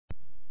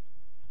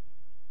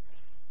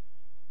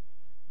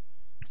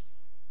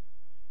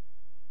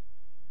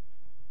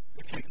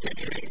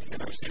continuing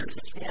in our series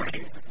this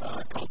morning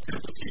called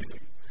 "'Tis the Season."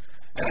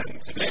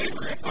 And today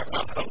we're going to talk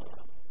about hope.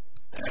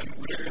 And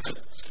we're going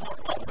to talk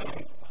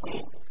about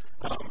hope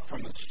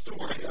from the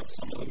story of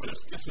some of the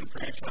most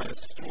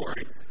disenfranchised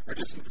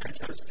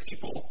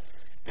people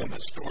in the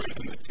story of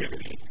the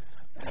Nativity.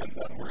 And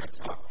we're going to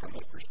talk from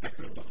the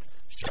perspective of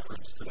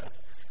shepherds today.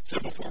 So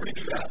before we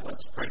do that,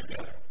 let's pray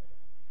together.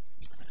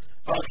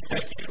 Father,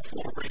 thank you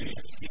for bringing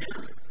us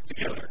here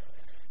together.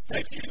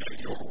 Thank you that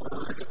your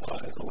word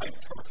is a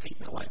light to our feet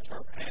and a light to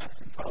our path.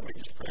 And Father, we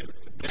just pray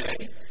that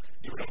today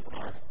you would open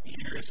our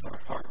ears and our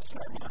hearts and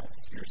our minds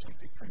to hear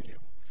something from you.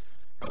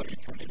 Father, we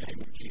come in the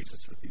name of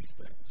Jesus with these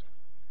things.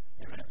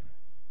 Amen.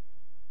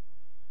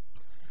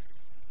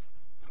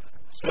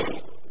 So,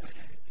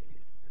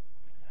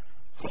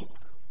 hope.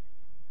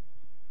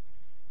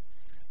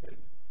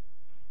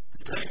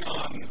 Depending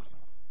on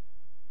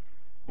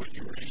what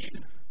you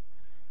read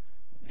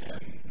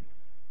in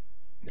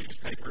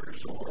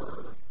newspapers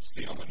or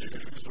see on the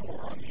news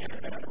or on the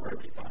internet or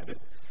wherever you find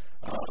it,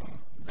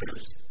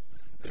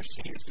 there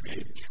seems to be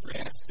a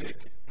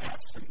drastic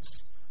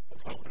absence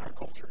of hope in our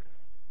culture.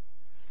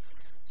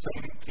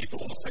 Some people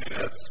will say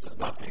that's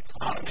about the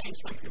economy,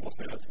 some people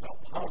say that's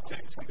about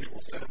politics, some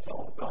people say that's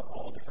all about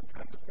all different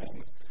kinds of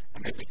things,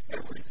 and maybe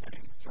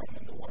everything thrown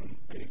into one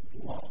big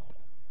lump.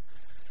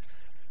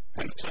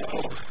 And so,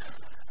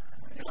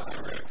 I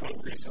read a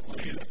quote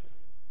recently that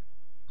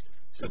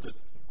said that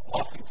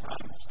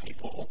oftentimes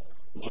people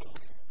look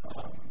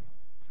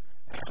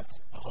at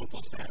a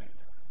hopeless end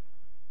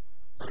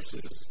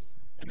versus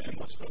an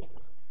endless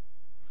hope.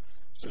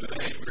 So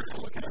today we're going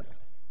to look at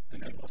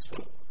an endless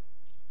hope.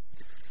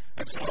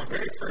 And so our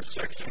very first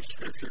section of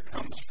Scripture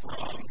comes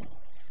from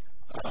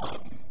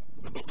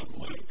the book of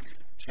Luke,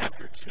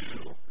 chapter 2,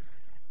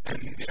 and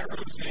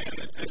narrows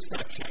in at this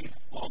section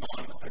on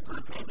a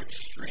group of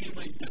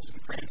extremely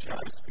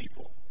disenfranchised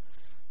people,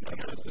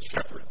 known as the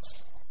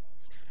shepherds.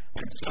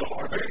 And so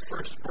our very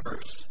first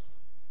verse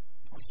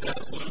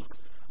says,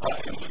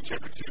 in Luke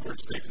chapter 2,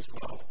 verses 8 to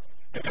 12,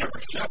 "And there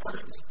were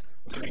shepherds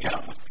living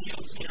out in the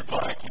fields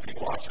nearby, keeping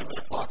watch over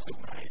their flocks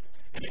at night.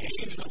 And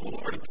the angel of the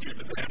Lord appeared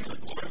to them, and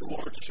the glory of the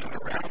Lord shone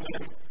around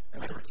them,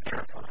 and they were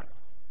terrified."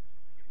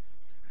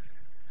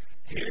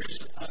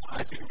 Here's,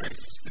 I think, a very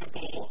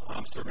simple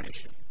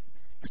observation.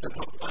 Is that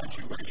hope finds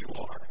you where you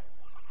are.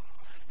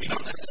 You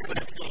don't necessarily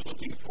have to go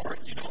looking for it.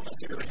 You don't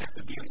necessarily have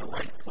to be in the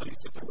right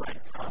place at the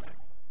right time.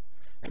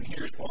 And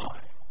here's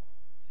why.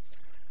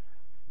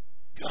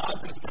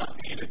 God does not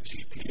need a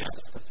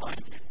GPS to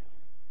find you.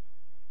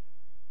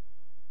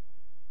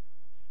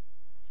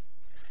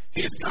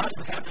 He is not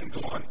in heaven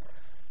going,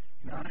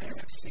 I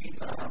haven't seen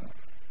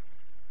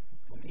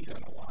Anita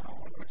in a while. I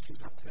wonder what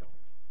she's up to.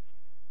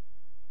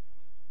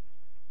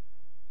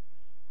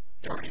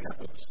 He already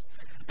knows.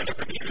 And if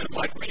Anita is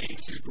like me,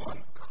 she's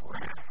going,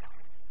 crap.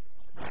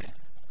 Right?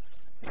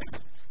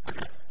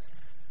 Okay.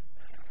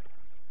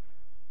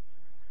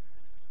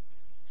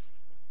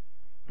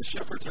 The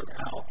shepherds are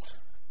out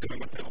doing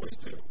what they always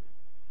do.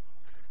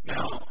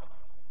 Now,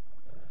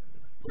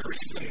 the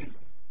reason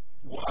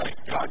why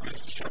God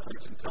goes to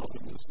shepherds and tells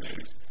them this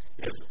news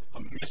is a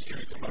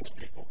mystery to most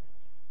people.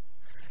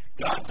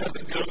 God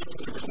doesn't go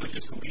to the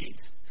religious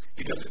elite.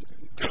 He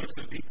doesn't go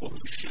to the people who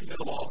should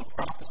know all the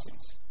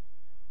prophecies.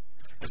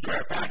 As a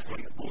matter of fact,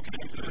 when we'll get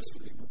into this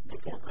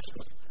before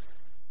Christmas,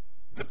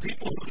 the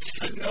people who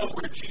should know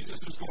where Jesus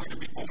was going to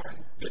be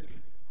born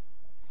didn't.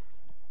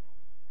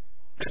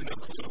 They had no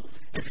clue.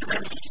 If you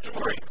remember the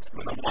story,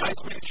 when the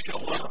wise men show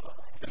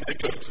up and they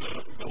go to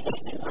the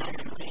local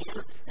Roman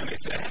ruler and they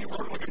say, "Hey,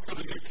 we're looking for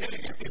the new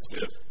king," and he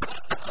says,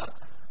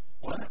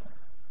 "What?"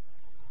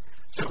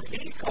 So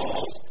he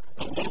calls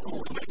the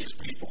local religious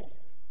people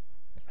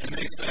and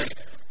they say,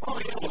 "Oh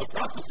yeah, well the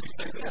prophecies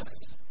say this."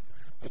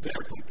 But they're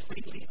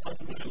completely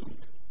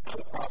unmoved by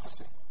the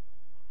prophecy.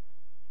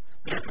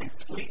 They're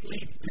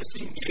completely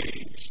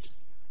disengaged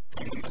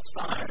from the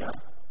Messiah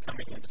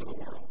coming into the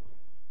world.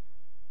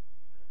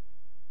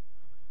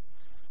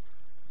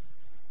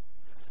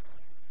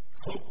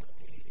 Hope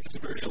is a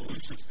very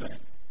elusive thing.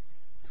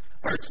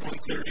 I heard someone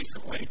say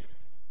recently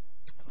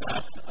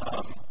that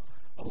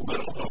a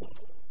little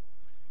hope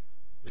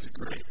is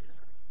great.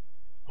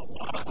 A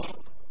lot of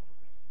hope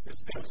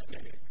is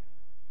devastating.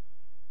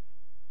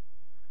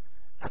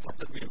 I thought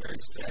that would be a very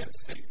sad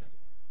statement.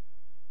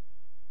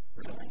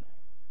 Really?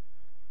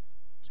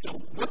 So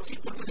what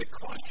does it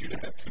cost you to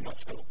have too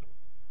much hope?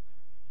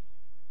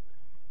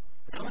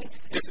 Really?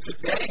 Is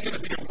today going to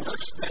be a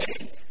worse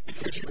day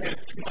because you had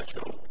too much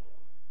hope?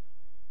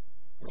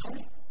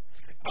 Really?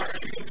 Are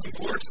you going to be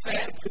more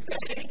sad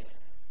today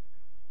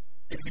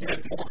if you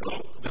had more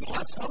hope than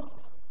less hope?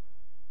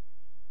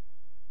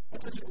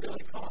 What does it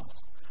really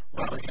cost?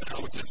 Well,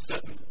 we're just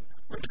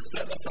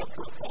setting us up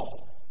for a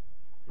fall.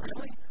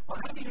 Really? Well,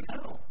 how do you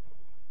know?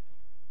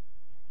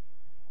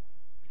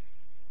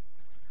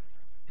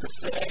 To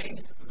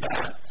say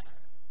that,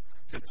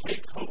 to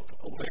take hope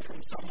away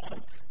from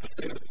someone, to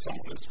say that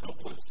someone is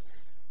hopeless,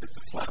 is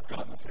to slap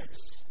God in the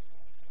face.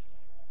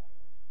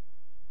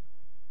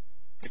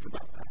 Think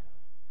about that.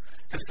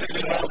 to say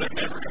that, oh, they're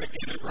never going to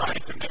get it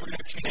right, they're never going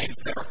to change,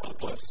 they're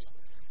hopeless,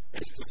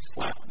 is to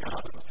slap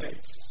God in the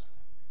face.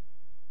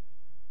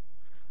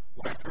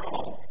 Well, after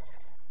all,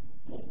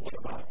 what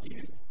about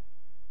you?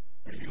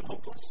 Are you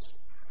hopeless?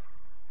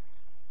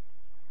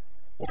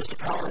 Or is the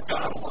power of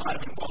God alive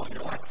and well in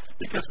your life?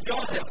 Because we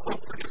all have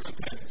hope for different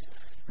things.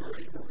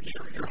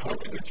 You're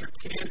hoping that your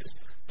kids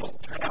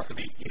don't turn out to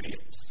be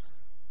idiots.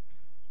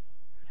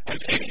 And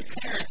any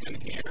parent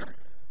in here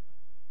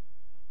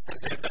has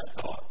had that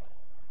thought,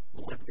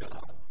 Lord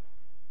God.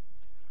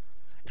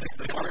 And if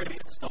they are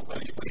idiots, don't let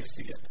anybody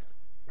see it.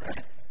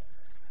 Right?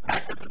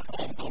 Act up at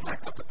home, don't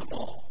act up at the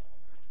mall.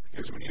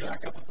 Because when you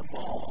act up at the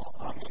mall,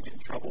 I'm going to get in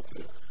trouble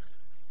too.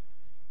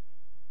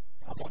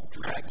 I'm going to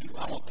drag you,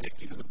 I'm going to take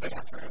you to the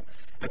bathroom.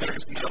 And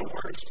there's no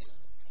worse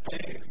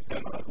thing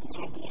than a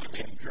little boy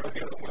being drugged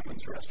out of the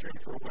women's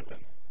restroom for a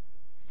whipping.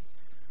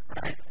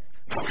 Right?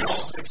 Now, we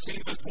all have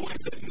seen those boys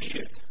that need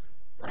it.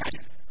 Right?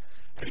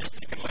 And you're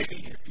thinking,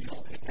 lady, if you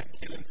don't take that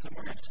kid in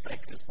somewhere and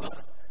spank his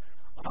butt,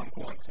 I'm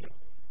going to.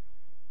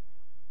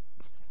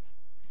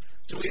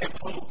 So we have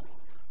hope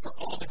for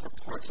all different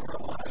parts of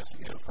our lives.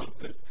 We have hope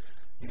that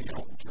you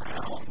don't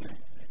drown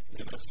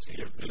in a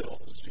sea of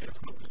bills. You have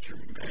hope that your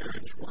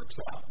marriage works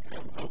out. You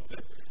have hope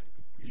that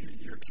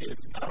your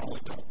kids not only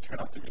don't turn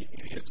out to be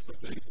idiots, but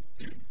they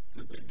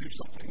do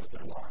something with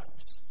their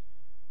lives.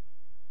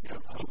 You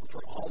have hope for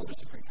all those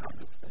different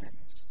kinds of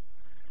things.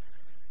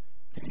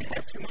 Can you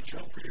have too much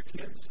hope for your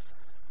kids?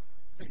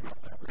 Think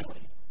about that,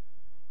 really.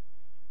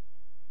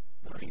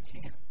 No, you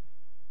can't.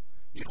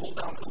 You hold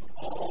out hope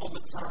all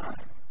the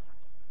time.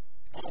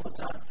 All the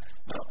time.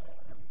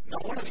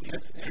 Now one of the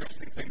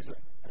interesting things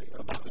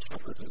about the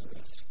shepherds is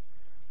this.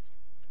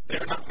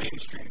 They're not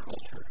mainstream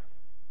culture.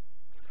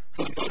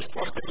 For the most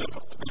part, they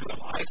live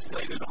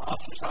isolated,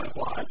 ostracized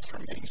lives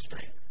from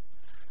mainstream.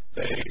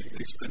 They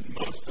spend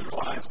most of their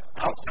lives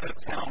outside of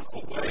town,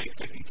 away,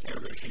 taking care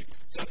of their sheep.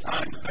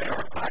 Sometimes they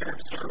are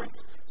hired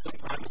servants.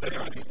 Sometimes they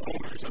are the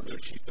owners of their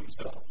sheep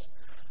themselves.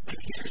 But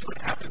here's what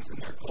happens in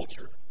their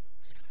culture.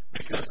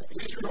 Because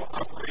Israel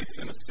operates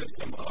in a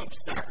system of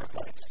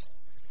sacrifice.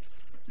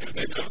 You know,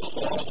 they know the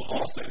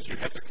law says you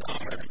have to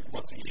come every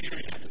once a year,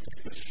 you have to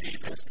take the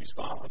sheep, it has to be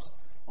spotless,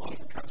 all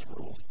different kinds of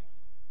rules.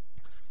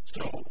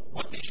 So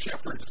what these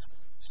shepherds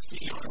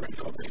see on a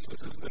regular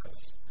basis is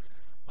this.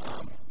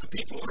 The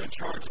people who are in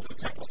charge of the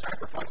temple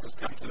sacrifices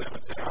come to them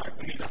and say, all right,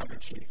 we need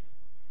 100 sheep.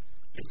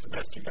 It's the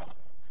best you got.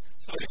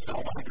 So they sell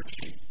 100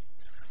 sheep.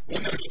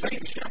 When those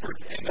same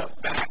shepherds end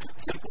up back at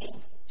the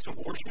temple to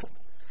worship,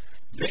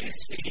 they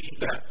see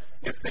that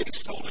if they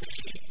sold a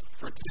sheep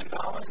for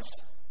 $10,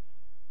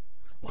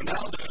 well,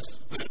 now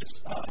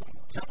those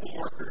temple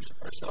workers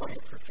are selling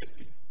it for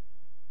 $50.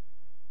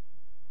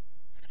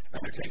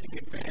 And they're taking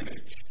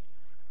advantage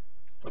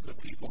of the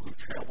people who've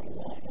traveled a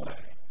long way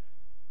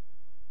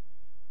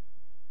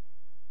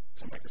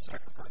to make a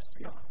sacrifice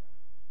to God.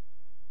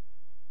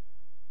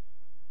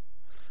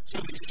 So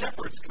these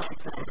shepherds come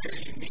from a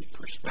very unique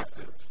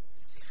perspective.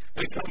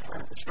 They come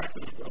from a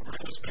perspective of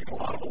really spending a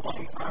lot of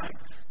alone time.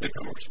 They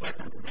come from a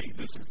perspective of being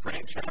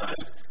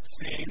disenfranchised,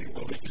 seeing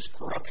religious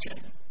corruption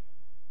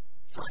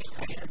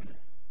firsthand.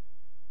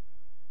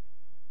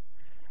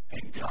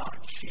 And God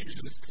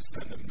chooses to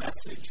send a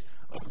message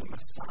of the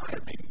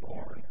Messiah being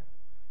born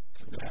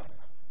to them.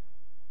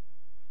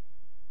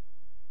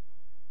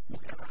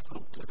 What kind of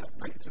hope does that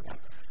bring to them?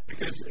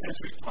 Because as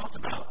we've talked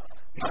about,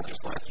 not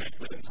just last week,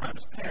 but in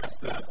times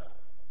past, that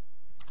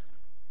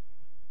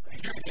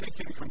hearing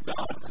anything from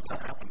God has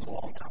not happened in a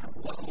long time,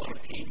 let alone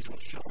angels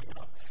showing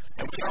up.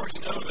 And we already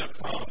know that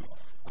from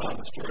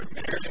the story of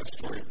Mary and the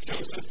story of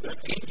Joseph, that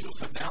angels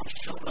have now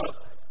shown up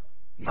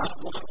not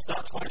once,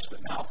 not twice, but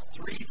now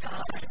 3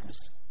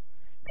 times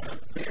in a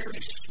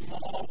very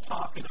small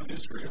pocket of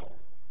Israel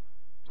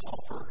to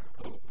offer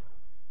hope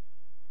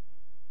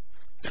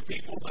to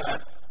people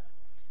that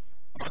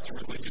are not the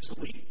religious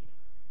elite.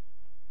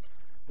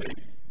 They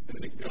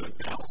didn't go to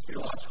Dallas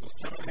Theological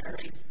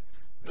Seminary.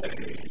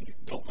 They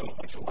don't know a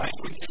bunch of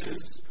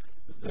languages.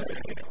 They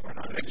are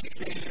not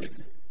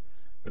educated.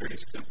 Very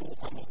simple,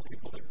 humble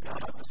people that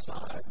God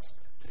decides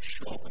to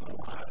show up in their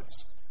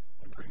lives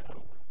and bring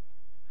hope.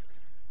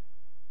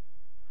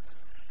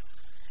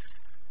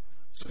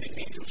 So the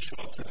angels show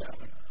up to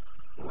them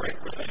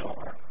right where they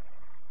are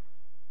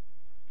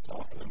to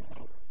offer them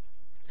hope.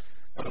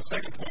 Now, the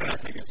second point, I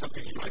think, is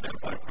something you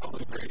identify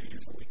probably very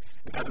easily,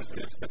 and that is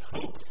this, that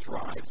hope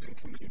thrives in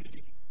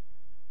community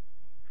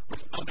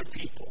with other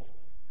people.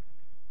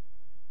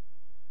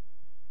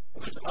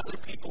 Well, there's other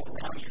people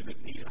around you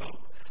that need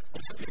hope.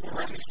 There's other people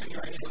around you sitting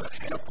right here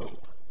that have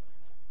hope.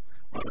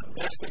 One of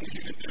the best things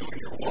you can do in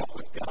your walk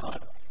with God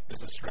is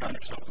to surround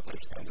yourself with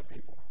those kinds of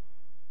people.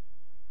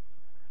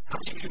 How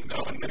many of you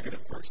know a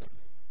negative person?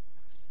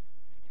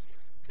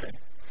 Okay.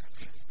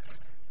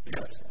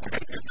 Yes. I was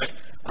going to say,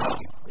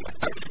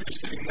 some of you are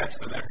sitting next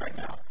to them right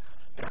now.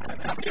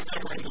 And how many of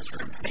them are in this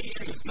room?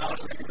 Hayden is not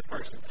a negative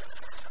person.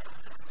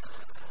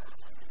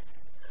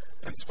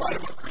 In spite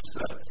of what Chris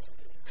says.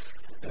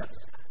 Yes.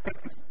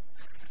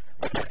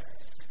 Okay.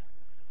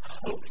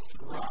 Hope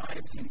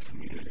thrives in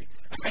community.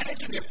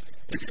 Imagine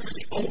if you were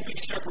the only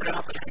shepherd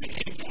out there and the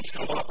angels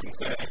show up and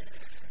say,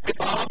 hey,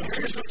 Bob,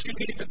 here's what you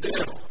need to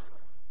do.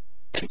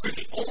 And you're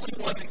the only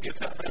one that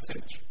gets that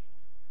message.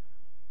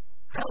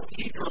 How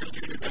eager are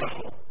you to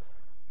go,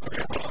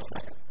 okay, hold on a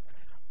second.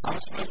 I'm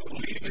supposed to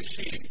lead the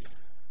sheep.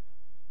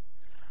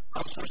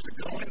 I'm supposed to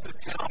go into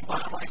town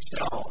by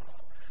myself,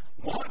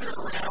 wander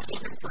around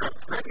looking for a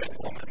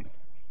pregnant woman,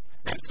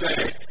 and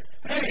say,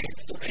 hey,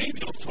 some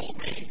angels told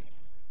me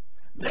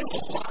they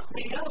will lock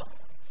me up.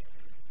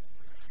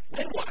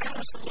 They will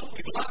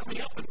absolutely lock me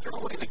up and throw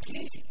away the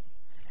key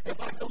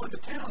if I go into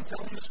town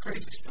telling this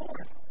crazy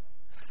story.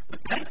 But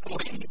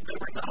thankfully, they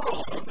were not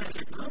alone. There's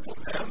a group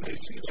of them. They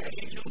see the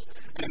angels,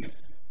 and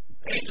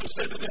the angels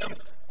said to them,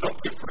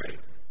 don't be afraid.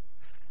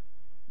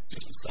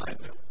 Just a side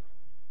note.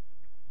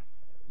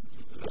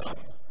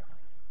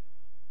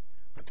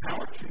 The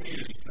power of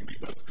community can be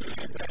both good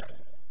and bad.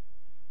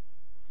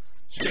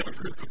 So you have a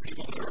group of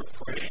people that are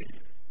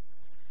afraid,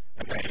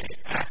 and they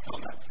act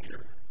on that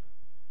fear.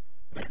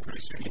 And then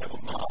pretty soon you have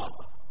a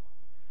mob.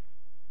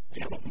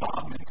 You have a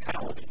mob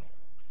mentality,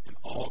 and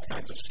all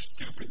kinds of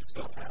stupid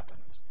stuff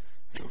happens.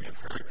 You get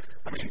hurt.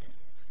 I mean,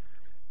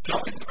 it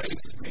always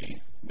amazes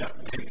me that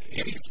in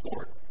any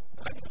sport,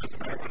 it doesn't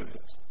matter what it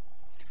is,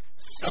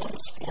 some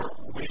sport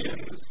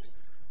wins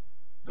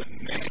the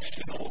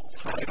national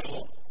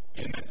title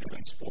in a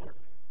given sport.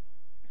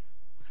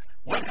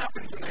 What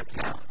happens in their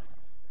town?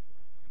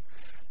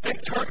 They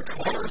turn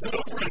cars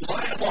over and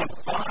light them on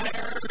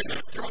fire, and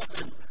they throw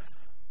them.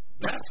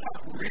 That's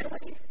not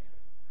really.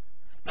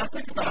 Now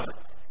think about it.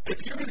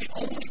 If you're the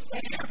only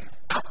fan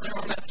out there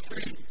on that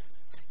street,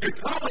 you're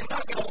probably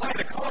not going to light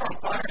a car on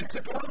fire and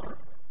tip it over.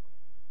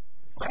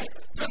 Right?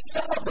 Just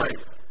celebrate.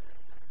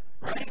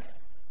 Right?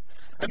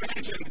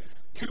 Imagine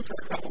Cooper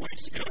a couple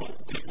weeks ago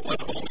did what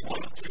only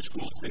one of two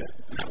schools did,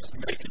 and that was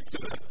make it to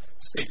the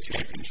state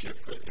championship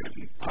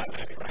in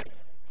 5A, right?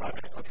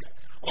 5A, okay.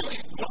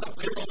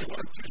 They were only one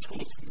of two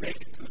schools to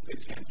make it to the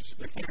state championship.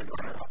 They came in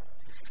runner-up.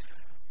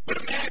 But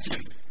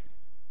imagine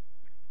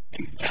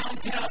in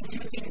downtown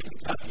Union,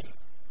 Kentucky,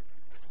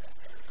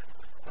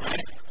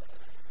 right?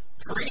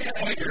 Karina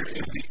Egger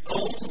is the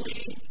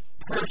only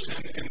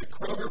person in the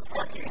Kroger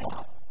parking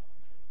lot,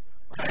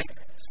 right?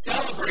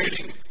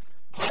 Celebrating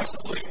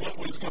possibly what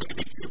was going to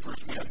be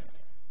Cooper's win.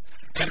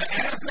 And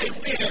as they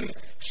win,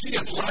 she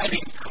is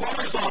lighting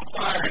cars on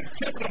fire and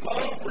tipping them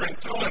over and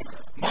throwing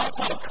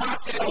Molotov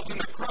cocktails in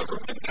the Kroger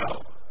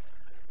window.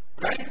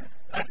 Right?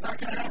 That's not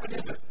going to happen,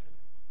 is it?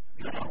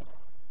 No.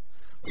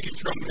 When you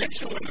throw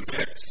Mitchell in the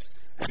mix,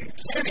 and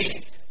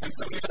Kenny, and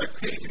some of the other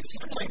crazy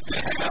siblings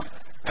they have,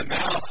 and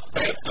now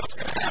bad stuff's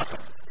going to happen.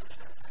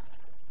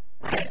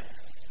 Right?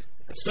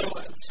 So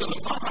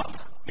the mob,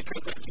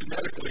 because they're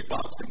genetically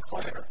Bob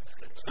Sinclair,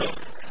 so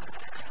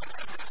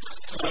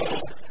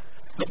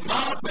the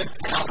mob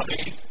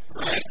mentality,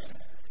 right?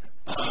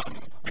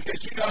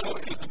 Because you know,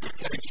 as the Boone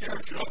County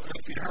Sheriff, you're going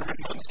to see Herman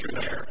Munster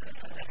there,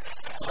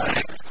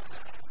 right?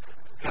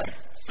 Okay,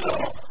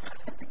 so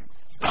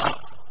stop.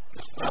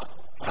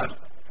 I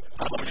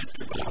love you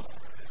too, Bob.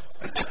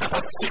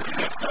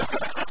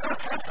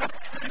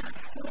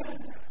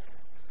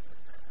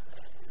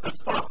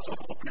 That's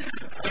possible.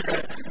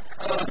 Okay.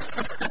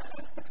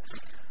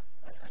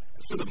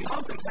 So the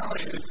mob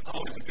mentality isn't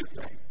always a good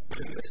thing, but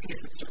in this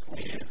case it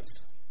certainly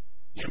is.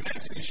 You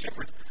imagine these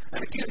shepherds,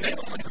 and again, they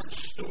only heard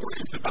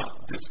stories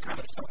about this kind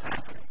of stuff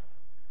happening.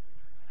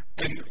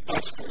 And by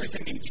stories,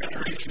 I mean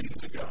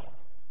generations ago,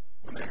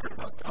 when they heard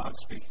about God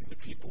speaking to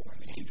people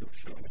and the angels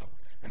showing up,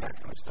 and that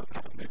kind of stuff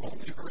happened. They've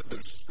only heard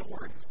those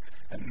stories.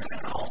 And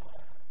now,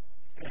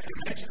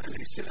 imagine as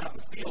they sit out in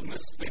the field and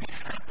this thing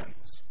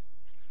happens.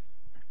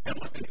 And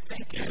what they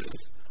think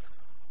is,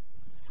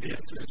 this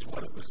is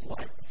what it was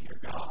like to hear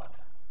God.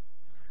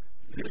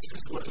 This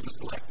is what it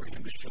was like for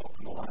him to show up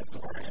in the lives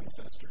of our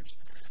ancestors.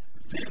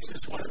 This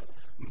is what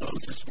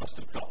Moses must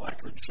have felt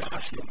like, or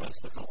Joshua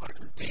must have felt like,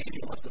 or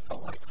Daniel must have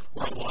felt like,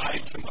 or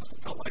Elijah must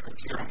have felt like, or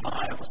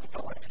Jeremiah must have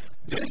felt like.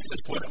 This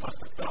is what it must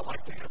have felt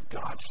like to have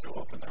God show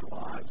up in their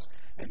lives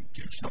and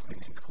do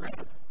something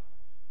incredible.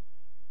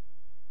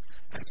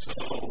 And so,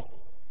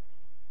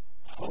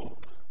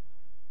 hope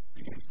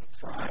begins to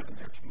thrive in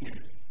their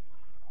community.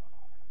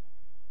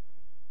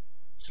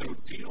 So,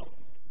 do you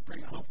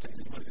bring hope to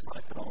anybody's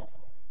life at all?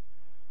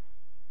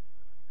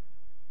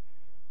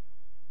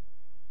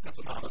 That's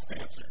an honest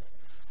answer.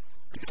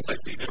 Because I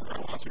see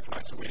Deborah once or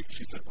twice a week,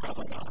 she said,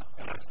 probably not.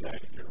 And I say,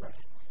 you're right.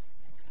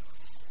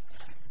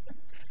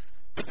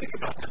 But think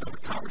about that, the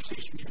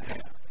conversations you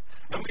have.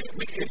 And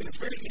it's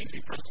very easy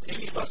for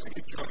any of us to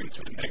get drawn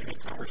into a negative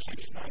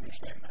conversation. I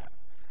understand that.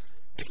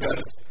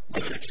 Because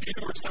whether it's you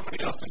or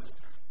somebody else,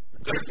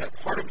 there's that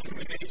part of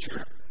human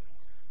nature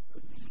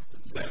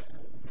that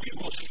we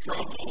will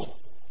struggle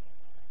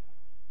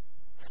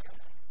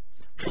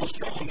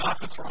not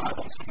to thrive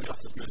on somebody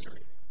else's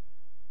misery.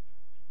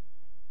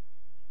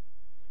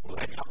 Well,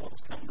 they got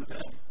what's come to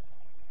them.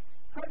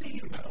 How do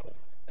you know?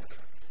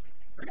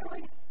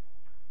 Really?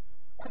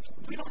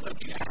 We don't know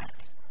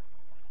Jack.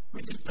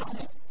 We just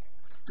don't.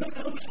 Who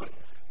knows what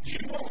Do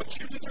you want what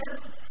you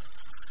deserve?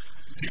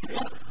 Do you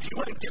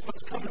want to get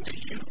what's coming to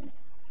you?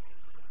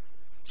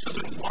 So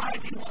then why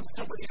do you want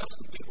somebody else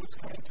to get what's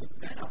coming to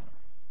them?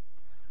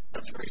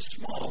 That's very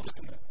small,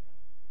 isn't it?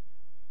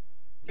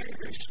 Very,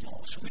 very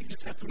small. So we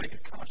just have to make a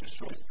conscious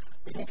choice.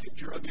 We won't get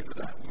drugged into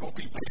that. We won't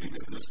be wading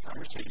into those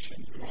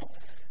conversations. We won't,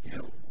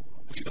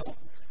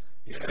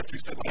 as we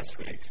said last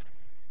week,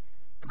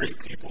 great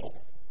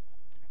people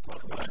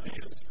talk about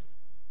ideas.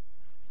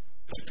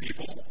 Good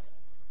people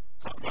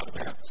talk about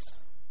events.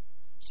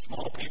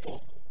 Small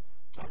people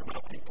talk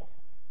about people.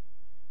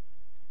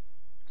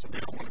 So we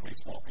don't want to be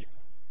small people.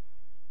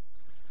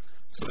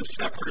 So the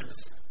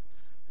shepherds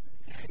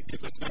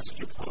get this message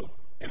of hope,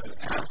 and it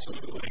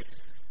absolutely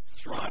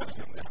thrives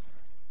in them.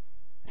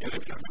 They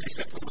become very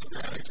simple to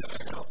look around each other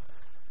and go,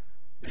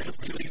 if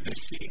we leave this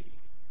sheep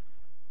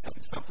and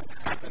something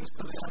happens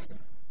to them,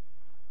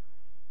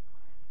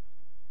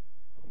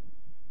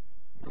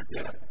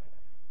 we're dead.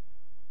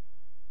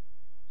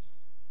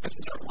 This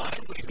is our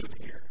livelihood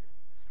here.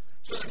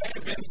 So there may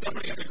have been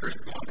somebody in the group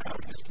going, no,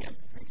 we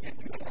can't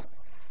do that.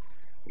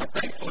 But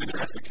thankfully, the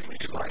rest of the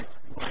community is like,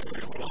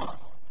 wait, hold on.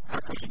 How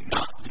can we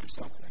not do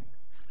something?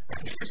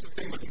 And here's the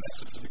thing with the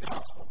message of the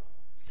gospel.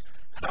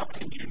 How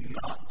can you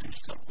not do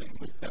something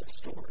with that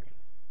story?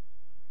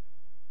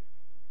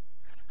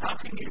 How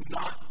can you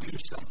not do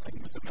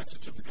something with the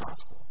message of the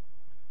gospel?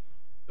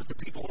 With the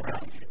people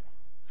around you?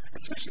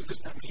 Especially this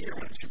time of year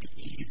when it should be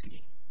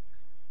easy.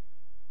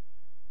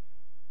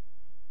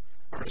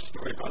 I heard a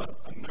story about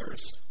a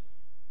nurse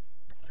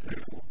who,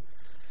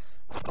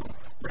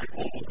 very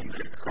old and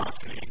very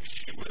crotchety.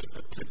 She was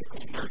the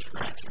typical nurse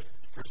ratchet.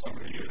 For some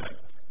of you that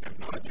have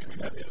no idea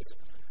who that is,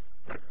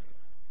 but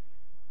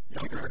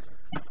younger,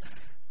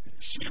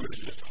 she was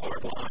just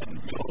hardline,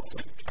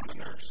 militant kind of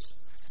nurse.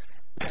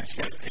 And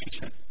she had a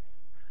patient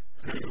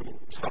who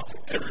talked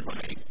to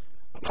everybody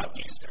about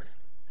Easter.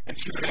 And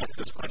she would ask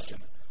this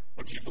question,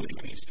 well, do you believe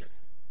in Easter?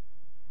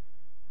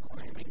 What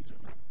do you mean?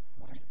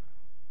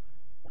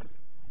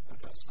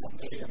 That's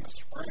Sunday in the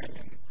spring,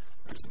 and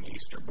there's an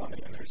Easter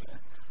bunny, and there's a...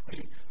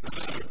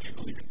 No, do you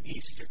believe in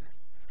Easter?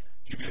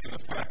 Do you believe in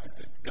the fact that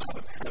the God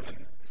of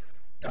heaven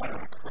died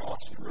on a cross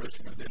and rose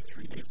from the dead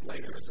 3 days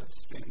later as a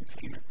sin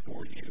payment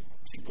for you?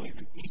 Do you believe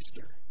in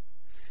Easter?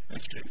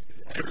 And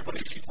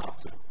everybody she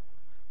talked to,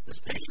 this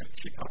patient,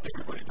 she talked to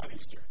everybody about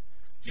Easter.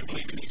 Do you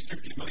believe in Easter?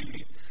 Do you believe in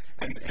Easter?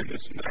 And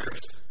this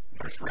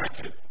nurse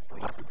Ratchet, for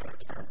lack of a better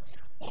term,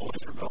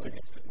 always rebelled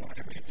against it. Wouldn't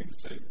have anything to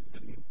say,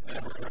 didn't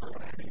ever want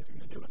to have anything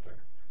to do with her.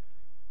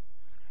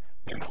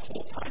 And the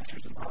whole time she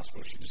was in the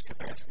hospital, she just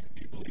kept asking,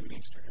 do you believe in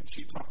Easter? And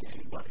she talked to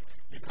anybody.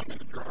 You come in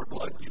to draw her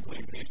blood, do you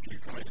believe in Easter? You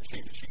come in to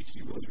change the sheets, do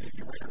you believe in it?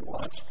 You bring her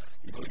lunch,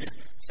 do you believe in it?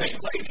 Same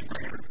lady,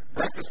 bring her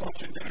breakfast,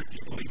 lunch, and dinner, do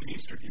you believe in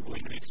Easter? Do you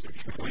believe in Easter? Do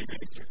you believe in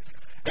Easter?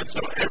 And so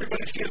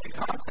everybody she came in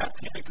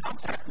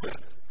contact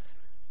with,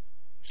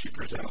 she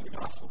presented the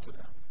gospel to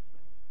them.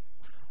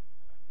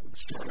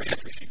 Shortly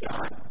after she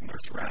died,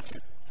 Nurse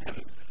Ratchet had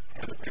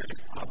a very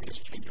obvious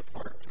change of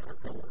heart to her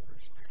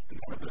coworkers, and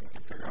none of them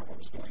could figure out what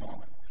was going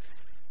on.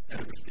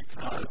 And it was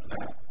because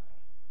that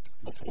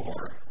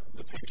before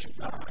the patient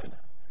died,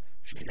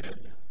 she had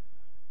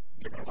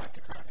given her life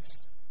to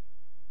Christ.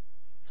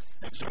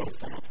 And so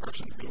from a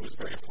person who was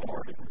very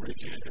hard and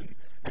rigid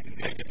and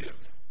negative,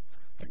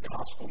 the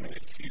gospel made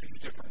a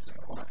huge difference in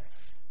her life.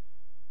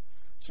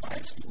 So I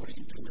ask you, what do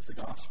you do with the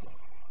gospel?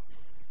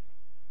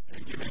 Are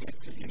you giving it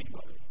to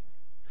anybody?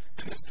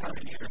 And this time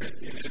of year,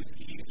 it is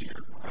easier,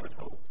 I would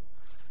hope.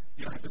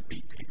 You don't have to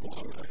beat people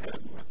over the head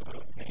with a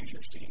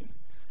manger scene.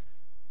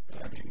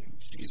 But I mean,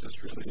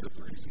 Jesus really is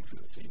the reason for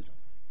the season.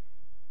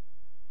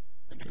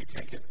 And do we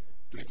take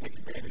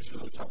advantage of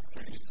those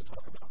opportunities to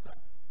talk about that?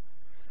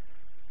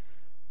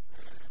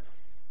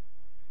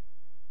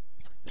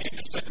 The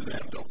angel said to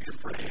them, don't be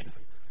afraid.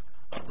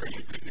 I'll bring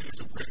you good news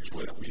of great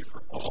joy that will be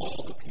for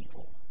all the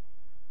people.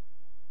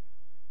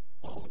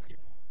 All the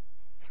people.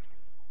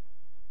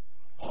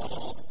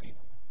 All the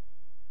people.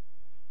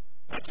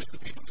 Not just the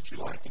people that you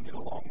like and get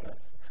along with.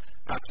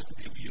 Not just the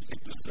people you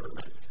think deserve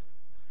it.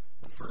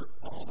 But for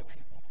all the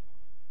people.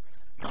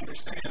 Now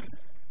understand,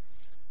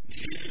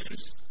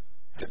 Jews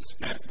had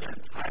spent their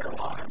entire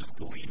lives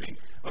believing,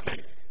 let me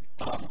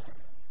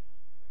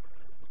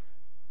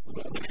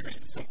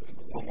read something,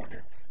 one more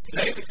here.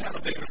 Today, the town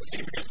of David, a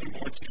Savior has been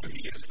born to you.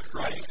 He is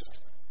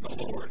Christ the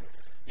Lord.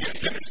 You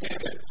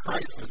understand that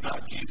Christ is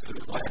not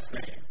Jesus' last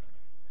name,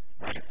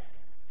 right?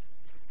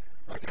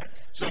 Okay.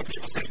 So if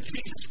people say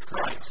Jesus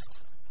Christ,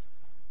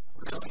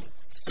 really?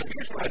 So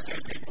here's what I say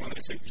to people when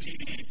they say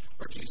GD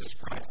or Jesus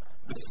Christ.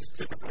 This is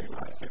typically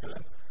what I say to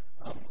them.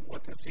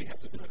 What does he have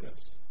to do with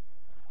this?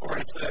 Or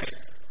I say,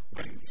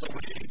 when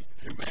somebody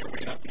who may or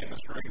may not be in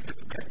this room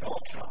hits a bad golf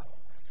shot,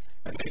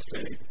 and they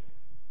say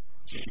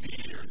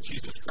GD or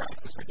Jesus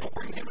Christ, I say, don't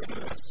bring him into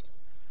this.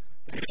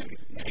 He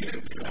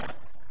didn't do that.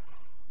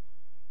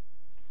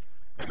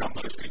 And now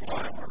most people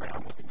I'm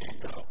around look at me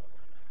and go,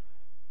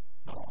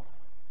 oh,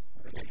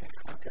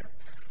 okay.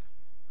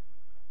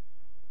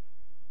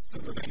 So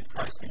the name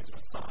Christ means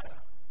Messiah.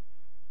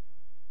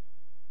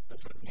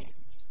 That's what it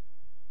means.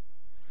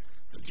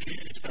 The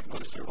Jews spent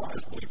most of their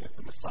lives believing that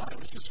the Messiah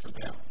was just for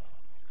them.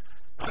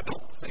 I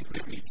don't think we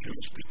have any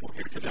Jewish people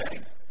here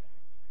today.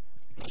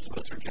 Most of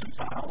us are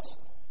Gentiles.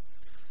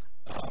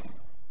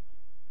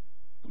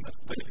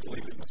 They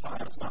believe that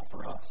Messiah is not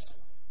for us.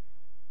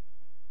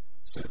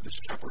 So the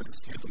shepherds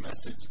gave the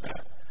message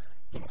that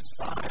the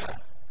Messiah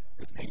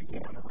is being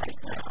born right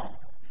now,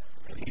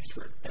 and he's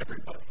for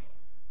everybody.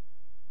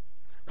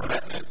 Now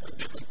that meant a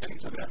different thing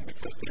to them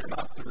because they're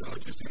not the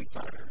religious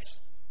insiders.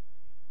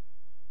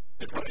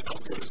 They probably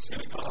don't go to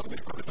synagogue, they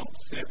probably don't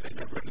sit, they've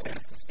never been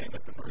asked to stand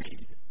up and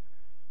read.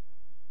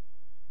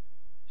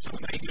 So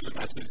when they hear the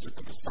message that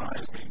the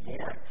Messiah is being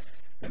born,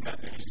 then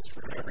that news is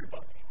for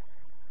everybody.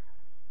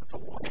 That's a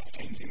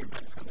life-changing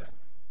event for them.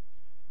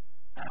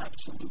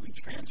 Absolutely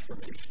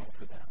transformational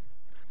for them.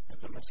 That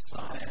the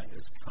Messiah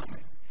is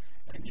coming.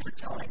 And you're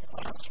telling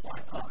us? Why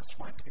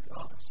pick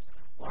us?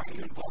 Why are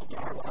you involved in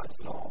our lives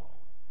at all?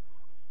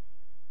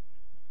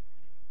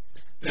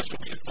 This will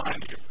be a sign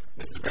to you.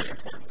 This is a very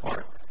important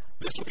part.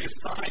 This will be a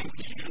sign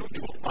to you.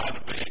 You will find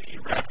a baby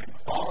wrapped in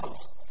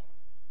cloths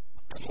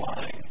and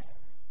lying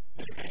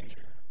in a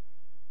manger.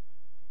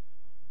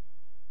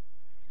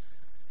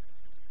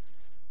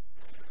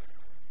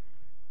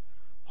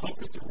 Hope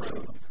is the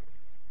road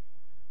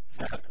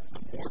that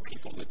the more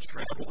people that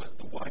travel it,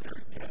 the wider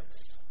it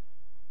gets.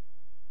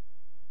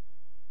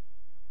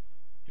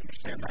 You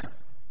understand that?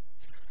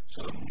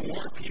 So the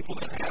more people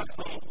that have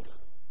hope,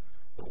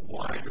 the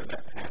wider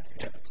that path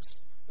gets.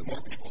 The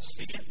more people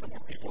see it, the more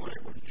people are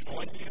able to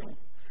join you.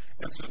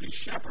 And so these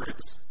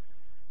shepherds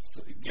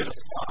get a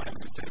sign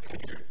and say, okay,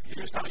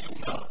 here's how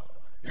you'll know.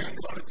 You're going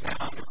to go to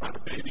town and find a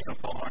baby in a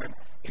barn.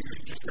 He's going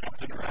to be just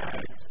wrapped in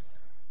rags.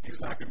 He's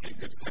not going to be a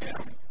good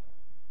Sam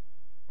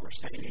or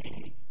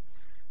Sadie.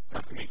 It's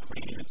not going to be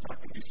clean. It's not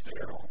going to be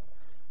sterile.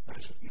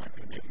 There's not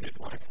going to be a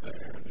midwife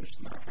there. There's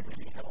not going to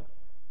be any help.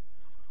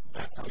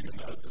 That's how you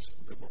know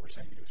that what we're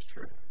saying is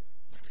true.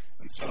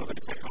 And so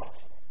they take off.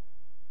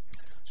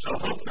 So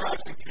hope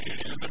thrives in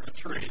community. And number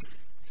 3,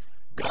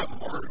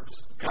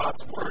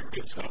 God's word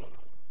gives hope.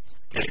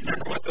 Okay,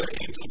 remember what the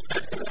angel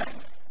said to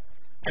them?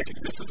 Hey,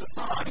 this is a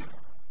sign.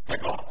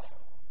 Take off.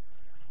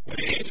 When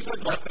the angels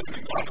had left them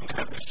and gone into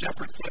heaven, the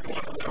shepherds said to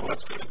one another,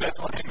 let's go to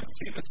Bethlehem and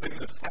see this thing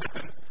that's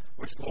happened,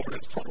 which the Lord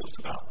has told us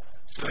about.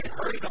 So they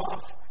hurried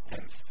off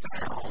and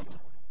found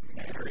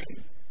Mary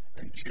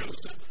and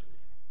Joseph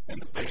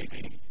and the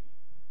baby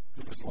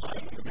who was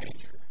lying in the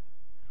manger.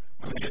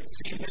 When they had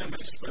seen him,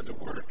 they spread the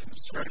word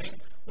concerning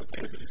what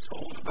they had been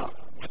told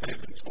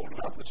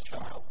about this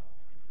child.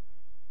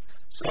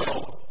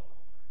 So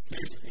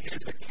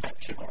here's the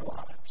catch in our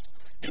lives.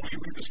 And we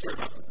read the story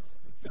about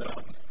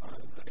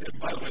and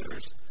by the way,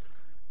 there's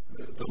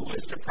the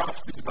list of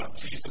prophecies about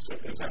Jesus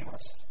is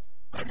endless.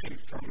 I mean,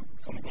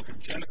 from the book of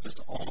Genesis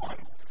on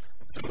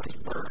to his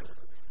birth,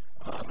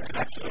 and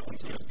actually up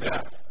until his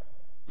death,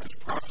 there's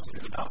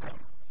prophecies about him.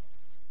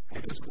 Hey,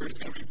 this is where he's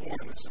going to be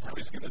born. This is how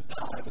he's going to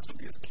die. This will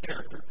be his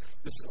character.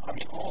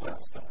 All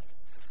that stuff.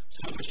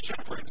 So the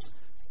shepherds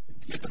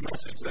get the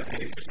message that,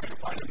 hey, he's going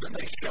to find him. Then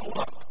they show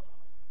up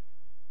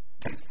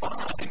and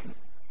find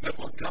that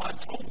what God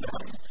told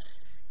them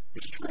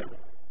is true.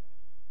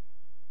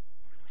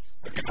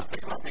 Okay, now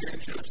think about Mary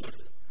and Joseph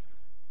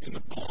in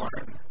the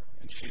barn,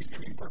 and she's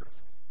giving birth.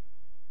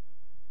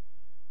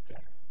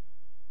 Okay.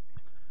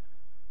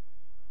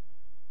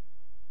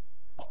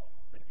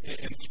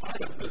 In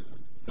spite of the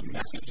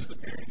messages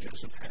that Mary and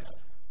Joseph had,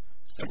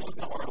 similar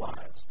to our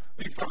lives,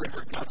 we've probably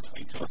heard God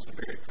speak to us in a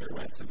very clear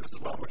way and said, this is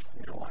what I wish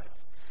for your life.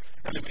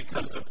 And then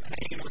because of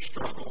pain or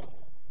struggle,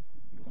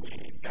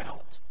 we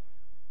doubt.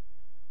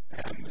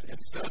 And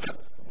instead of that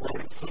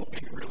road of hope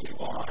being really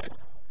wide,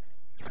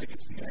 it kind of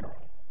gets narrow.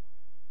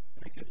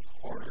 And it gets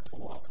harder to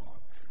walk on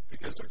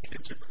because our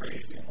kids are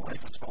crazy and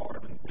life is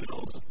hard and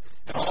bills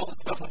and all the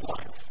stuff of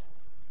life.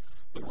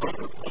 The road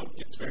of hope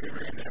gets very,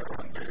 very narrow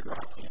and very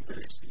rocky and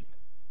very steep.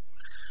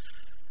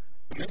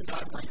 And then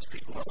God brings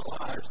people in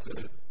our lives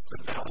to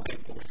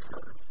validate what we've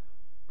heard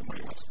and what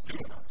he wants to do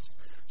in us.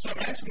 So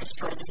imagine the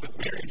struggles that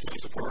Mary and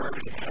Joseph are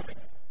already having.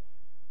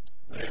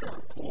 They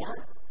are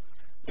poor,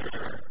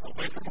 they're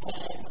away from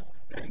home,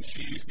 and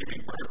she's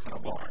giving birth in a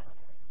barn.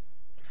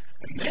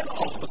 And then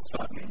all of a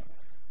sudden,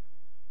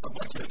 a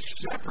bunch of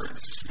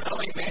shepherds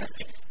smelling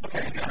nasty.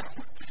 Okay, now,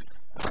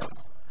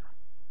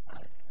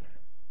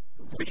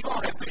 we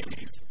all have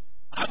babies.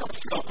 I don't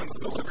show up in the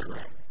delivery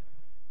room,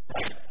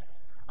 right?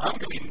 I'm going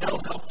to be no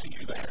help to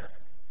you there,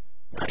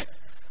 right?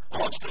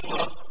 I'll show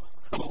up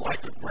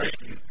like a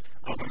Brayton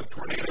when the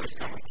tornado's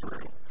coming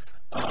through,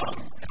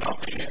 and I'll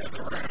be in the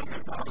room,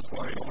 and I was the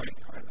only,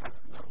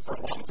 for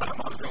a long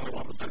time, I was the only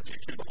one that said you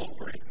through the whole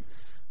Brayton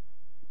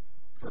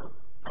for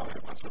probably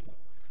a bunch of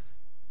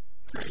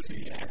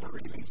crazy Amber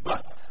reasons.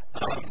 But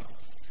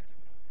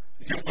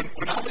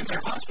when I'm in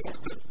their hospital,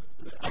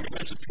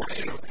 there's a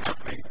tornado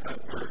happening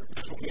where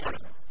there's a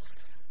warning.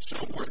 So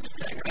we're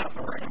just hanging out in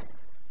the room.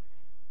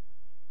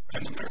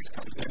 And the nurse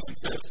comes in and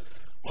says,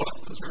 well,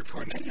 if there's a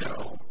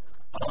tornado,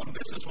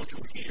 this is what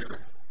you'll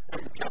hear.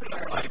 And Kevin and I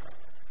are like,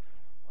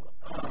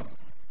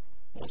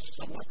 well,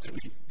 somewhat,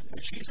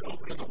 and she's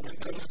opening the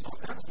windows and all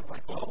kinds of stuff.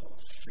 Like, well,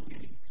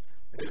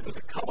 it was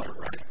a color,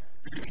 right?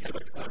 You're going to hear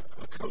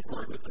a code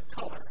word that's a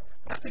color.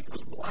 And I think it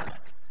was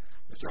black.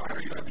 Mr.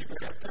 Ryder, you might be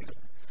very offended.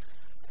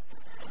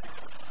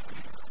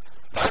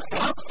 That's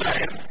what I'm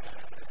saying.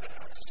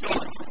 So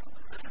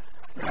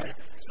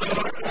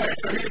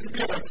here's the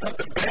deal. If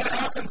something bad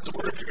happens, the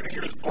word you're going to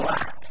hear is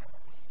black.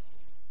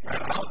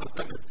 Right? I was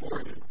offended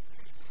for you.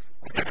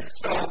 Okay,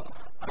 so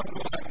I'm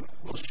going,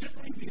 well,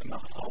 shouldn't we be in the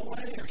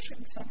hallway or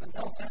shouldn't something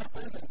else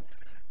happen?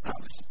 And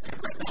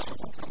right now, as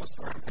I'm telling the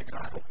story, I'm thinking,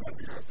 I hope none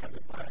of you are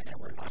offended by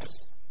Amber and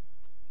I's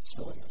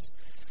silliness.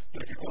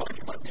 But if you are,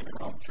 you might be in the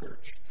wrong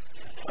church.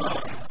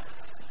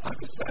 I'm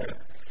just saying.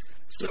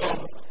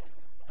 So,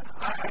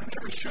 I've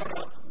never shown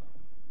up,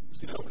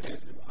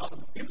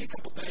 give me a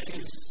couple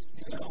days,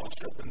 I'll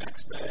show up the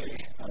next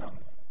day.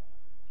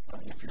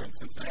 If you're in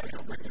Cincinnati,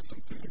 I'll bring you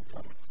some food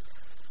from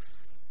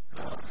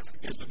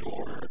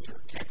Isadore or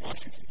Camp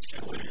Washington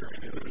Chili or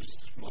any of those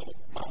little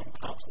mom and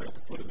pops there at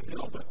the foot of the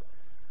hill. But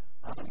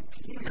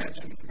can you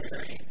imagine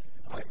Mary,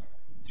 like,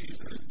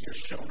 Jesus has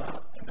just shown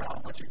up, and now a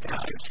bunch of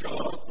guys show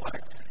up,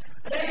 like,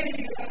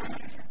 hey,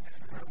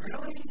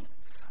 really?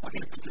 Okay,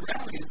 but the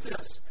reality is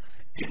this.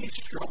 Any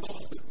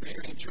struggles that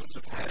Mary and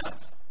Joseph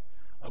have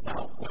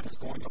about what is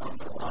going on in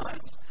their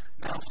lives,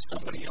 now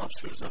somebody else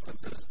shows up and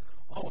says,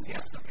 oh,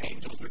 yeah, some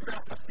angels, we were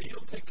out in the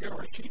field, take care of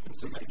our sheep, and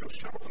some angels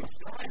show up in the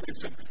sky, and they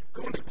said,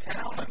 go into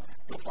town, and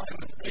you'll find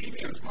this baby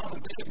and his mom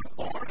and dad in the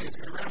barn, and he's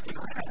going to be wrapped in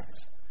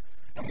rags.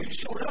 And we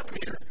showed up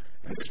here,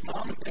 and there's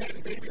mom and dad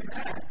and baby in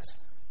rags.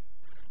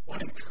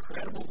 What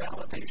incredible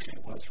validation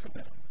it was for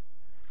them.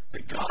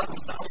 That God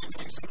was not only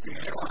doing something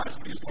in their lives,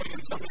 but He was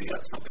doing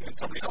something in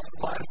somebody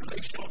else's lives, and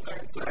they show up there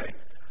and say,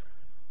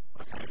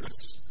 okay,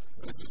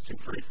 this is too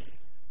freaky,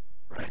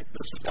 right?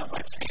 This was not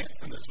by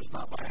chance, and this was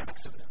not by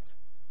accident.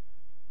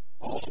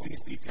 All of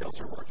these details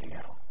are working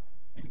out,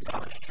 and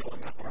God is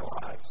showing up in our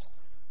lives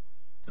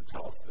to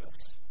tell us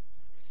this.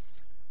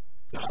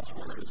 God's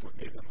Word is what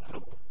gave them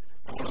hope.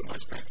 And one of the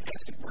most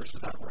fantastic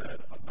verses I've read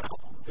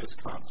about this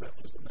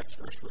concept is the next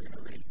verse we're going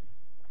to read.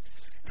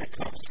 And it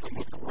comes from the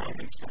book of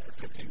Romans, chapter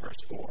 15,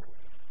 verse 4.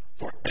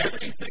 For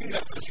everything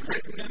that was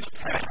written in the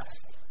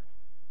past,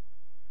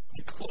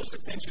 pay close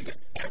attention to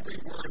every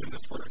word in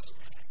this verse.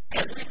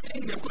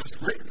 Everything that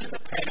was written in the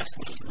past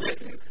was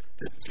written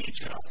to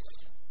teach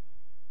us.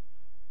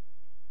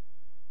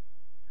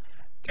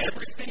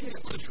 Everything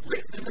that was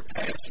written in the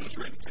past was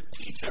written to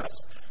teach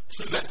us,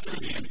 so that through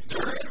the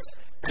endurance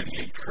and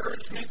the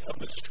encouragement of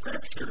the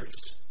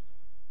Scriptures,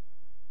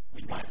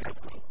 we might have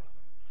hope.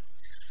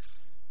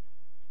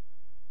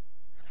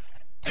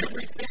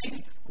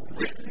 Everything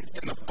written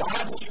in the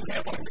Bible you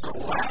have on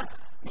your lap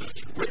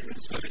was written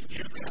so that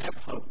you can have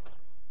hope.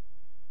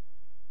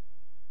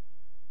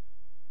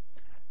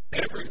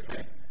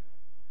 Everything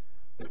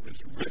that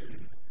was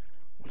written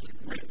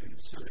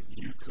so that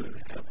you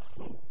could have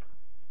hope.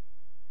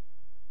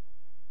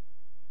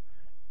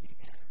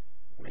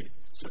 Wait,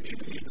 so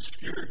even the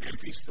obscure,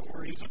 goofy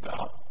stories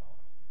about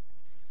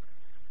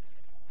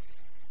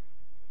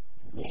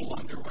wool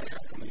underwear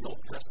from the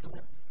Old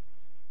Testament,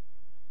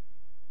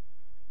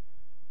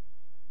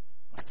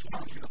 I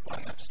challenge you to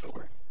find that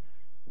story.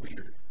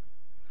 Weird.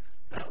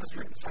 That was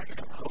written so I could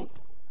have hope.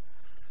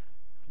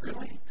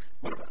 Really?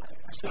 What about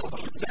so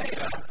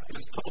Hosea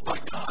is told by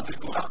God to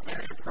go out and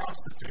marry a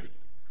prostitute.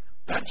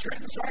 That's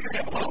written so I could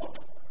have hope?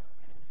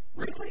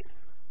 Really?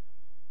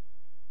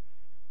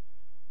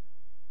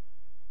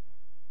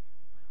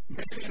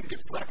 Miriam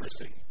gets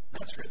leprosy.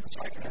 That's written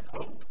so I can have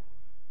hope.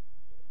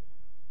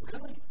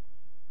 Really?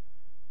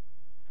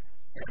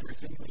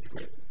 Everything was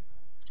written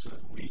so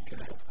that we can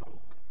have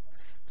hope.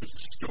 There's a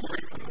story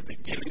from the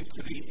beginning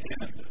to the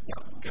end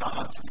about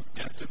God's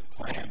redemptive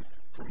plan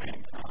for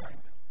mankind.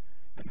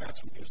 And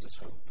that's what gives us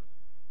hope.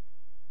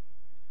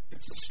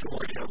 It's a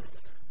story of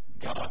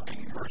God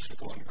being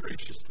merciful and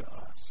gracious to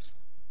us.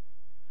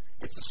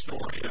 It's a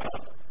story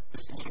of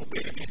this little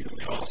baby who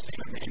we all seen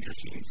a manger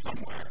scene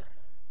somewhere,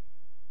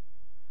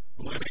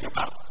 living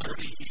about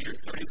 33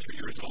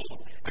 years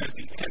old, and at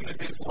the end of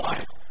his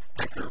life,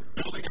 after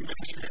building a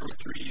ministry over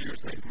 3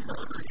 years, they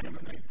murder him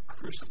and they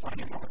crucify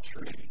him on a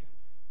tree.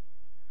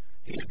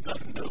 He had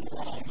done no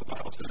wrong. The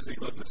Bible says he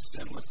lived a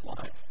sinless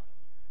life,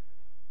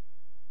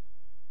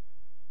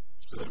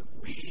 so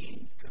that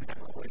we can have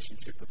a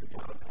relationship with the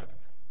God of heaven.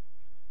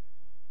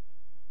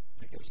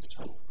 That gives us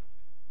hope.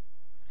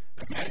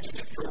 Imagine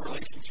if your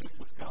relationship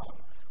with God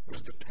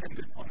was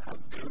dependent on how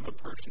good of a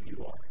person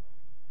you are.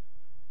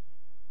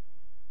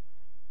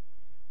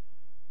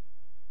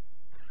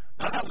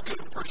 Not how good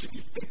of a person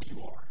you think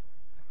you are,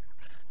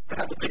 but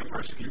how good of a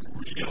person you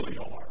really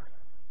are.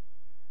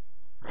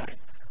 Right?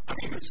 I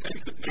mean, the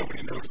things that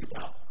nobody knows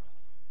about.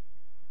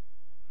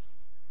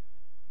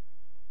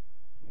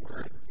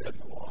 We're dead in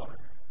the water.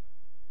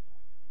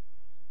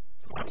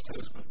 The Bible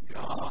says, but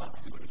God,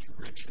 who is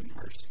rich in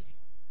mercy,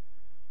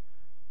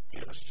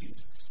 gave us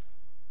Jesus.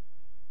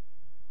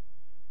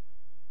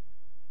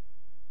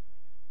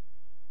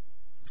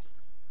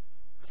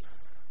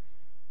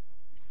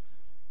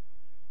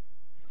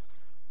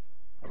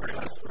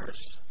 last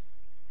verse.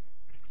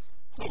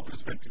 Hope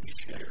is meant to be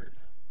shared.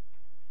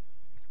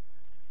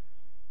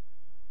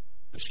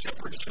 The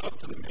shepherds show up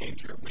to the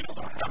manger. We don't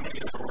know how many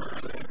there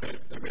were.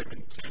 There may have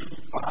been 2,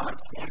 5,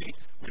 20.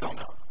 We don't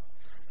know.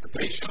 But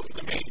they show up to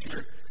the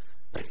manger.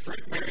 They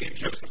freak Mary and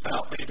Joseph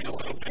out maybe a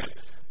little bit.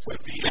 But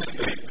at the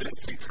end,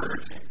 it's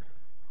encouraging.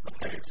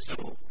 Okay,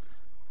 so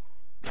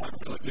God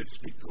really did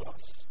speak to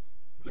us.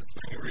 This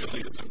thing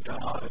really is of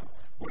God. And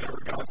whatever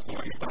God's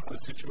doing about the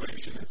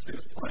situation, it's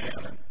His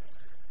plan.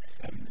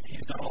 And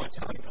He's not only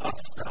telling us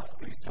stuff,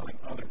 but He's telling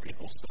other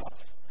people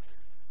stuff.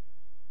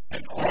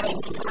 And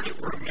all who heard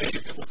it were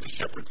amazed at what the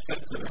shepherds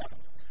said to them.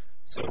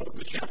 So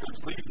the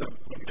shepherds leave the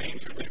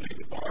manger, they leave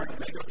the barn, and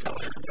they go tell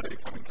everybody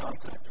they come in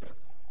contact with.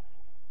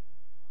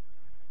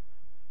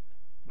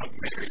 But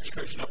Mary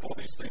treasured up all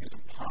these things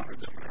and pondered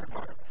them in her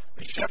heart.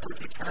 The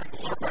shepherds returned,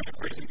 glorifying and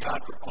praising God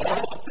for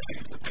all the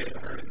things that they had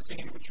heard and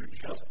seen, which were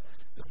just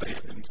as they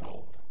had been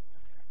told.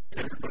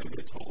 Everybody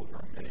they told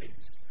were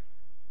amazed.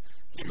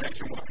 Can you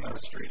imagine walking down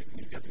the street and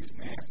you get these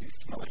nasty,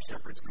 smelly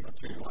shepherds coming up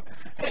to you like,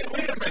 hey,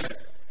 wait a minute!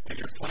 And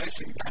you're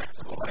flashing back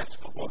to the last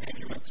football game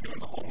you went to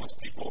and the homeless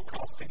people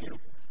accosting you,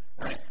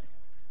 right?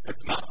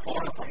 It's not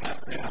far from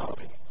that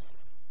reality.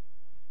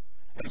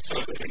 And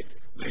so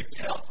they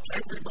tell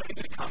everybody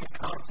they come in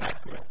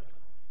contact with,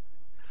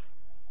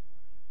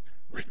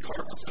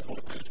 regardless of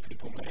what those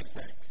people may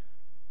think.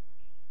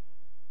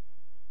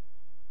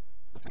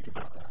 But think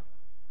about that.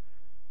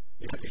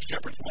 You have these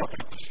shepherds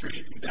walking up the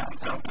street in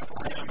downtown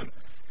Bethlehem, and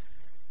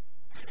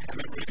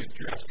everybody's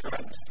dressed right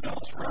and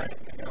smells right,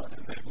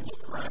 and they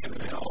look right,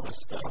 and they all this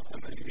stuff,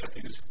 and then you got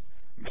these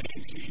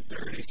mangy,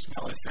 dirty,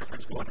 smelly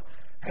shepherds going,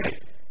 hey,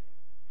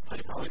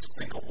 they probably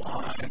stink of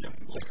wine and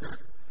liquor.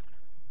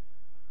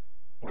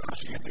 What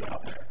else are you going to do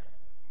out there?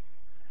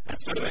 And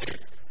so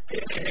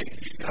hey,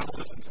 you got to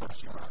listen to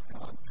us. You're like,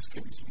 oh, just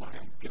give me some money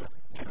and get up.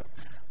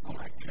 Oh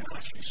my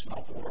gosh, you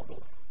smell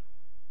horrible.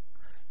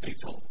 They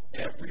told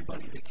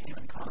everybody they came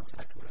in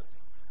contact with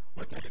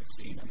what they had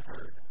seen and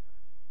heard.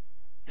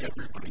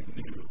 Everybody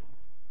knew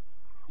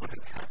what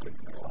had happened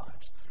in their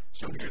lives.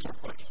 So here's our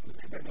question. Does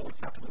anybody know what's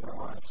happened in their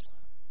lives?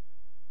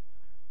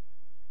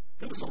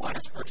 Who was the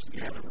last person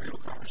you had a real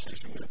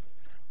conversation with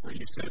where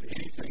you said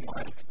anything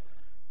like,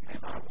 man,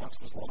 I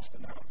once was lost,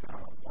 but now I'm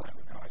found, I'm blind,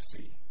 but now I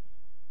see.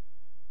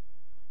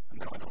 And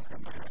now I don't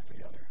have my act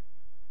together.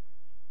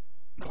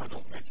 No, I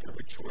don't make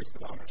every choice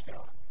that honors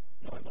God.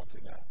 No, I don't do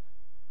that.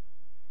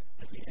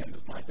 At the end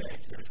of my day,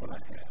 here's what I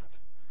have.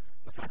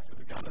 The fact that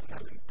the God of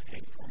heaven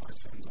paid for my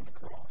sins on the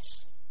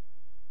cross.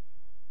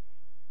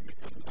 And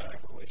because of that, I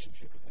have a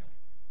relationship with Him.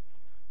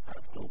 I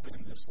have hope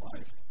in this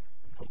life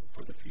and hope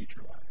for the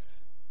future life.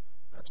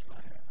 That's what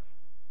I have.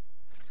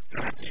 You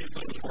don't have to use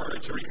those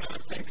words or even in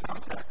the same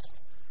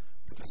context.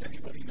 But does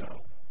anybody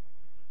know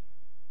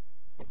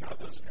what God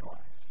does in your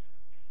life?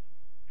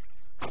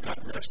 How God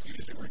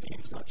rescues and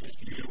redeems not just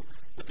you,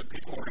 but the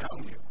people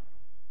around you.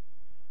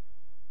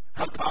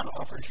 How God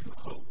offers you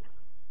hope.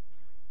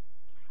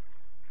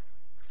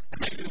 And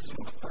maybe this is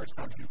one of the first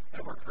times you've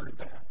ever heard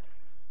that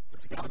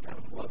the God of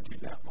heaven loved you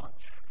that much.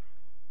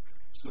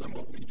 So then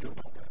what will you do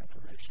about that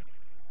information?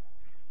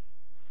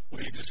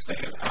 Will you just stay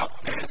an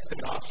outcast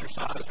and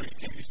ostracized, or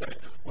can you say,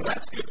 well,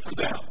 that's good for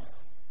them?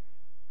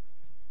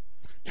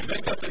 They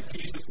got that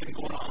Jesus thing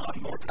going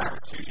on, more power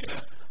to you.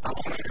 I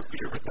won't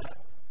interfere with that.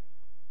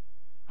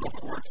 Hope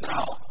it works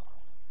out.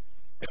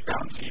 They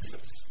found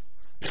Jesus.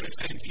 You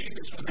understand?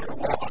 Jesus was never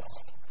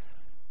lost.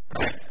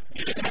 Right?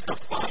 You didn't have to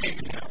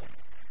find Him.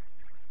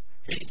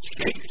 He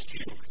chased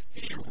you.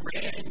 He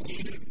ran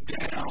you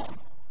down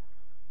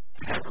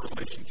to have a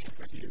relationship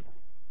with you.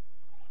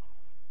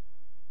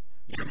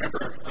 You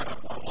remember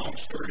a long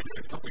story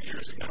a couple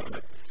years ago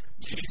that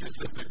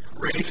Jesus is the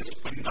greatest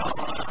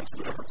phenomenon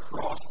to ever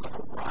cross the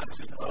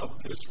horizon of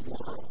this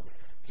world.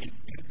 He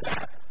did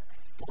that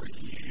for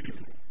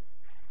you.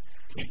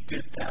 He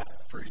did that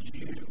for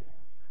you.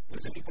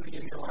 Does anybody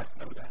in your life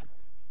know that?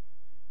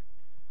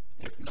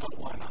 If no,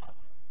 why not?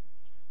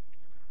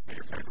 Are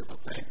you afraid what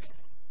they'll think?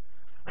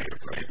 Are you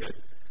afraid that,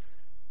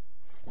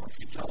 well, if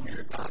you tell them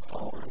you're a God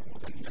follower,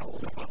 well, then you got to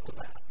live up to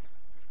that.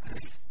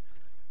 Right?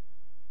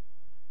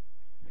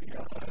 You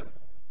got to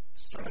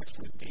start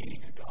actually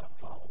being a God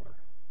follower.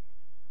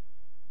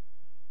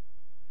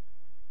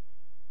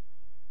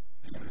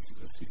 And this is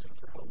the season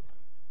for hope.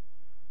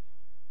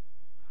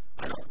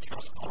 I don't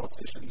trust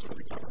politicians or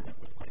the government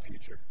with my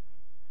future.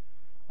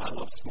 I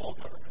love small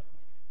government.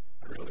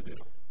 I really do.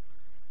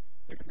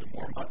 They can do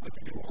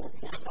more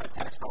with my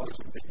tax dollars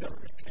than big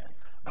government can.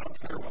 I don't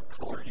care what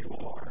color you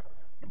are.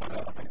 By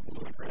that I mean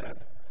blue and red.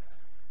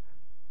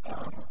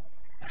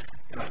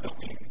 And I don't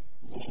mean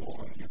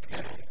Louisville in the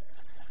UK.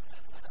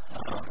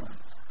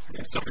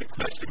 And somebody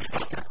questioned me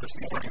about that this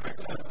morning. I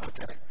go,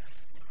 okay.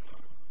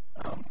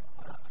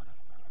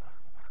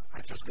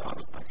 I trust God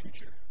with my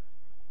future.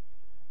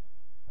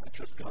 I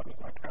trust God with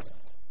my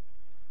present.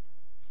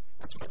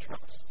 That's what I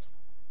trust.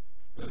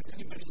 But does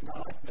anybody in my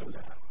life know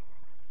that?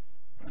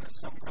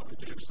 Some probably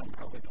do, some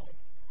probably don't.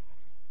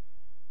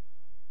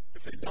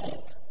 If they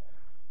don't,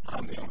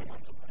 I'm the only one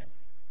to blame.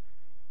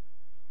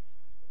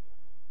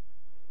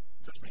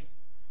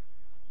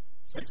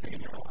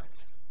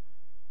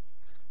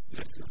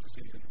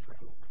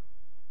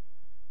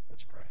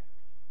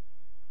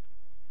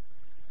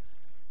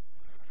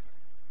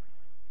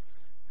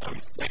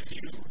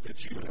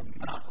 that you have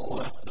not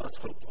left us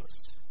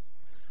hopeless.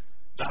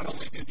 Not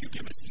only did you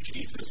give us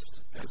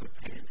Jesus as a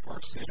payment for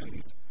our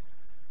sins,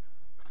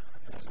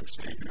 as our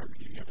Savior,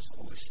 you give us the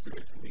Holy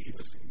Spirit to lead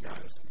us and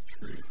guide us in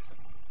truth and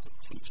to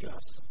teach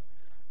us.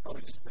 Oh,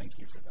 we just thank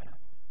you for that.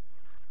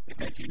 We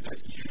thank you that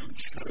you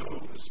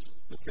chose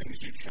the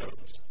things you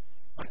chose,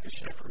 like the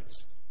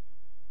shepherds.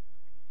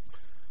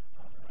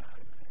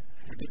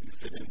 Who didn't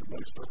fit into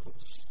most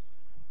circles.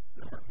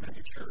 There weren't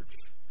many church.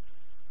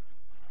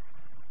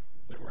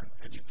 They weren't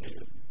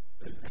educated.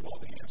 They didn't have all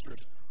the answers,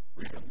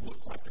 or even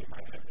look like they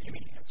might have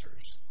any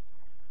answers.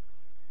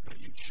 But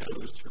you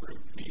chose to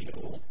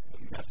reveal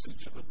the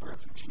message of the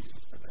birth of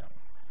Jesus to them.